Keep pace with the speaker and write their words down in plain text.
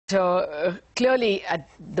clearly, at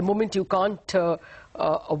the moment, you can't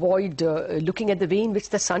avoid looking at the way in which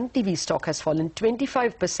the Sun TV stock has fallen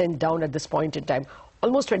 25% down at this point in time.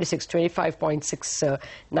 Almost 25.6,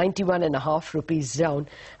 91.5 rupees down.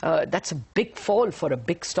 That's a big fall for a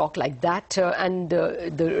big stock like that. And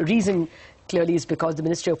the reason clearly is because the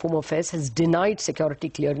Ministry of Home Affairs has denied security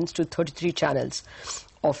clearance to 33 channels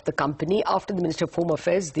of the company. After the Ministry of Home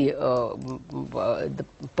Affairs, the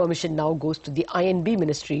permission now goes to the INB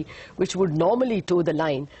Ministry, which would normally toe the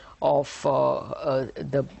line of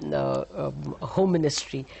the Home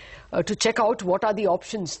Ministry. To check out what are the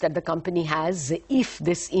options that the company has if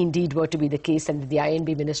this indeed were to be the case and the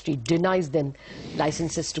INB Ministry denies them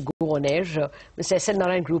licenses to go on air. Mr. S. L.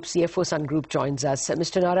 Narayanan Group, CFO Sun Group joins us.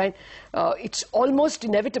 Mr. Narayan, it's almost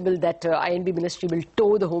inevitable that INB Ministry will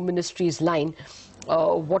toe the Home Ministry's line.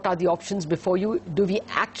 What are the options before you? Do we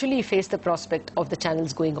actually face the prospect of the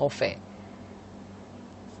channels going off air?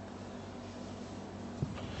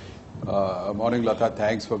 Morning, Lata.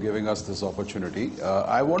 Thanks for giving us this opportunity.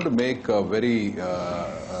 I want to make a very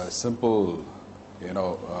simple,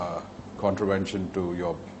 contravention to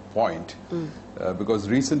your point, because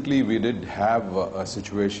recently we did have a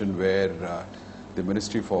situation where the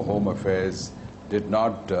Ministry for Home Affairs did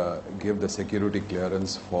not give the security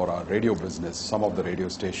clearance for our radio business, some of the radio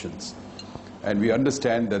stations. And we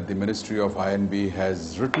understand that the Ministry of INB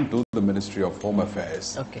has written to the Ministry of Home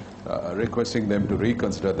Affairs, requesting them to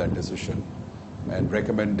reconsider that decision and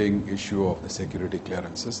recommending issue of the security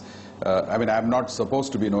clearances. I mean, I'm not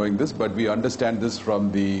supposed to be knowing this, but we understand this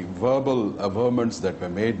from the verbal averments that were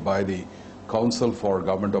made by the Council for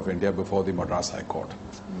Government of India before the Madras High Court.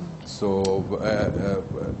 So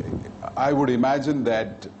I would imagine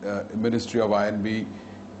that Ministry of INB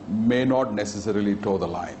may not necessarily toe the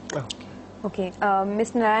line. Okay,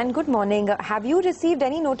 Mr. Narayan, good morning. Have you received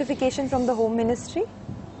any notification from the Home Ministry?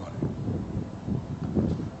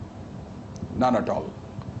 None at all.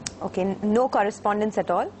 Okay, no correspondence at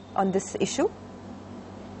all on this issue?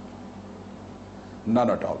 None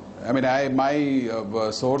at all. I mean, my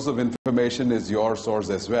source of information is your source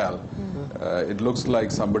as well. It looks like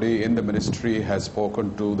somebody in the ministry has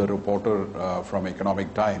spoken to the reporter from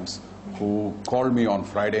Economic Times who called me on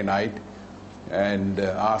Friday night and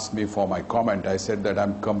asked me for my comment. I said that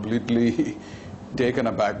I'm completely taken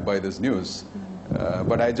aback by this news.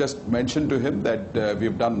 But I just mentioned to him that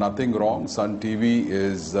we've done nothing wrong. Sun TV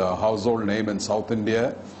is a household name in South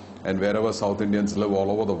India and wherever South Indians live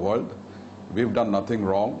all over the world. We've done nothing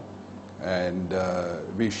wrong, and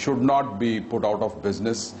we should not be put out of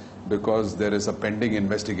business because there is a pending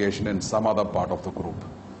investigation in some other part of the group.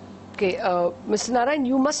 Okay, Mr. Narayan,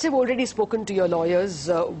 you must have already spoken to your lawyers.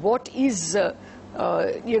 What is, the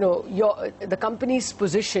company's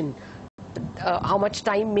position? How much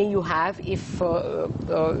time may you have if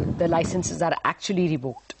the licenses are actually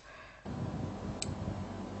revoked?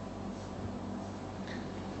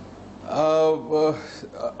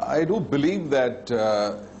 I do believe that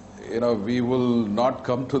we will not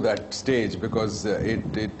come to that stage, because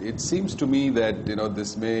it seems to me that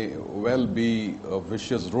this may well be a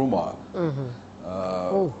vicious rumor.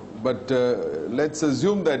 But let's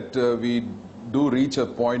assume that we do reach a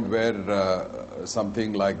point where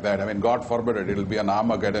something like that, I mean, God forbid it will be an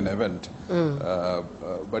Armageddon event.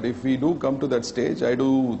 But if we do come to that stage, I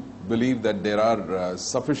do believe that there are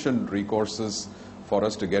sufficient recourses for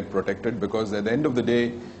us to get protected, because at the end of the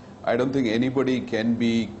day, I don't think anybody can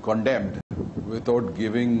be condemned without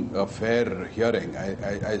giving a fair hearing.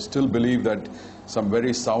 I still believe that some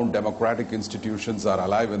very sound democratic institutions are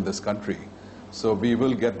alive in this country. So we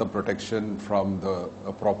will get the protection from the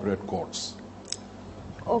appropriate courts.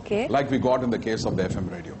 Okay. Like we got in the case of the FM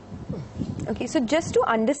radio. Okay, so just to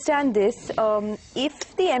understand this,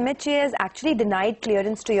 if the MHA has actually denied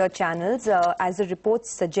clearance to your channels, as the reports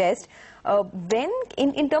suggest, when,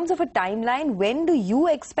 in terms of a timeline, when do you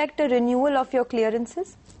expect a renewal of your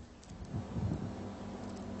clearances?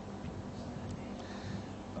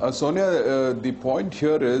 Sonia, the point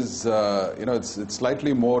here is, it's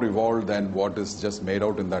slightly more evolved than what is just made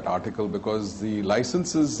out in that article, because the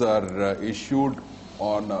licenses are issued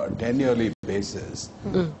on a 10-yearly basis.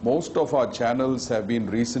 Most of our channels have been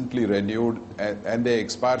recently renewed, and they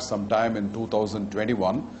expire sometime in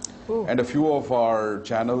 2021. And a few of our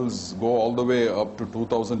channels go all the way up to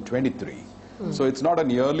 2023. So it's not an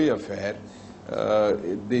yearly affair.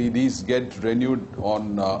 These get renewed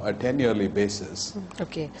on a 10-yearly basis.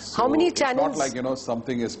 Okay. So how many channels? It's not like,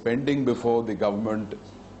 something is pending before the government.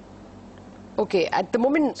 Okay, at the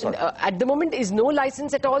moment, is no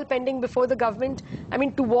license at all pending before the government? I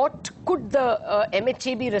mean, to what could the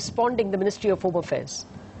MHA be responding, the Ministry of Home Affairs?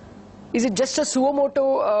 Is it just a suo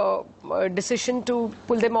moto decision to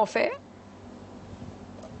pull them off air?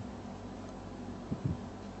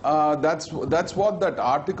 That's what that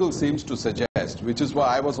article seems to suggest, which is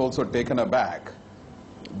why I was also taken aback,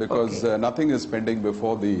 because nothing is pending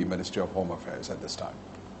before the Ministry of Home Affairs at this time.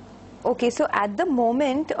 Okay, so at the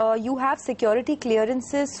moment, you have security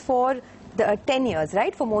clearances for the 10 years,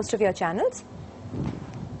 right, for most of your channels?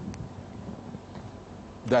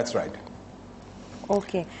 That's right.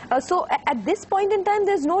 Okay. So at this point in time,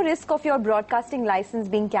 there's no risk of your broadcasting license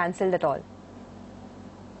being cancelled at all?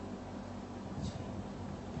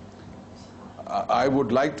 I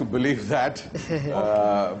would like to believe that,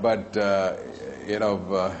 but you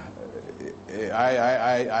know,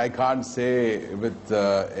 I can't say with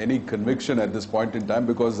any conviction at this point in time,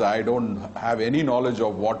 because I don't have any knowledge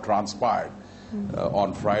of what transpired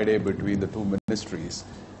on Friday between the two ministries.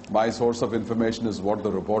 My source of information is what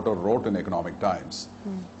the reporter wrote in Economic Times.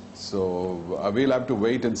 So we'll have to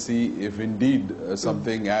wait and see if indeed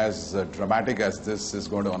something as dramatic as this is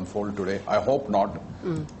going to unfold today. I hope not.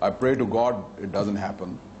 I pray to God it doesn't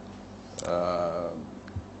happen.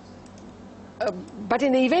 But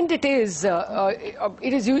in the event it is,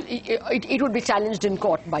 it would be challenged in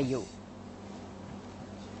court by you.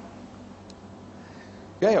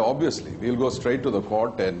 Yeah, obviously. We'll go straight to the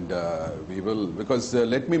court, and we will, because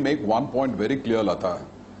let me make one point very clear, Lata.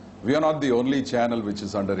 We are not the only channel which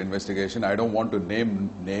is under investigation. I don't want to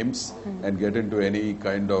name names and get into any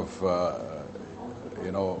kind of,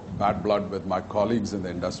 you know, bad blood with my colleagues in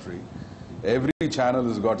the industry. Every channel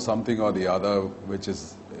has got something or the other which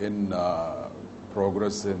is in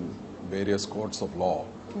progress in various courts of law.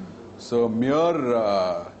 So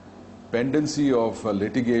mere pendency of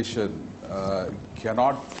litigation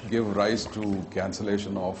cannot give rise to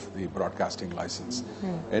cancellation of the broadcasting license.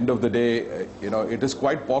 End of the day, you know, it is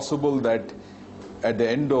quite possible that at the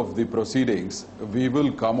end of the proceedings, we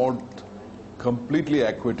will come out completely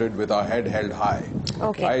acquitted with our head held high.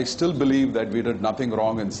 Okay. I still believe that we did nothing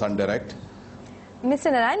wrong in Sun Direct.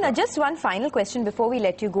 Mr. Narayanan, just one final question before we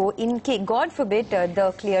let you go. In case, God forbid,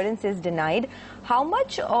 the clearance is denied, how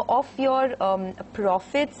much of your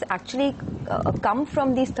profits actually come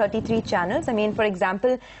from these 33 channels? I mean, for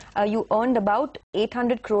example, you earned about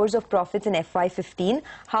 800 crores of profits in FY15.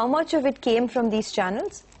 How much of it came from these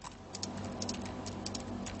channels?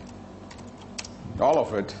 All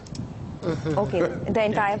of it. Okay, the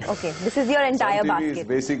entire, okay, this is your entire Sun TV basket. is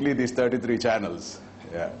basically these 33 channels.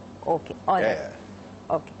 Yeah. Okay, all right. Yeah.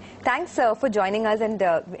 Okay. Thanks for joining us and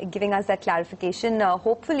giving us that clarification.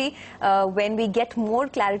 Hopefully, when we get more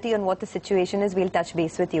clarity on what the situation is, we'll touch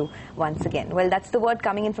base with you once again. Well, that's the word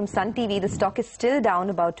coming in from Sun TV. The stock is still down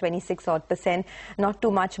about 26% odd. Not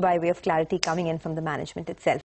too much by way of clarity coming in from the management itself.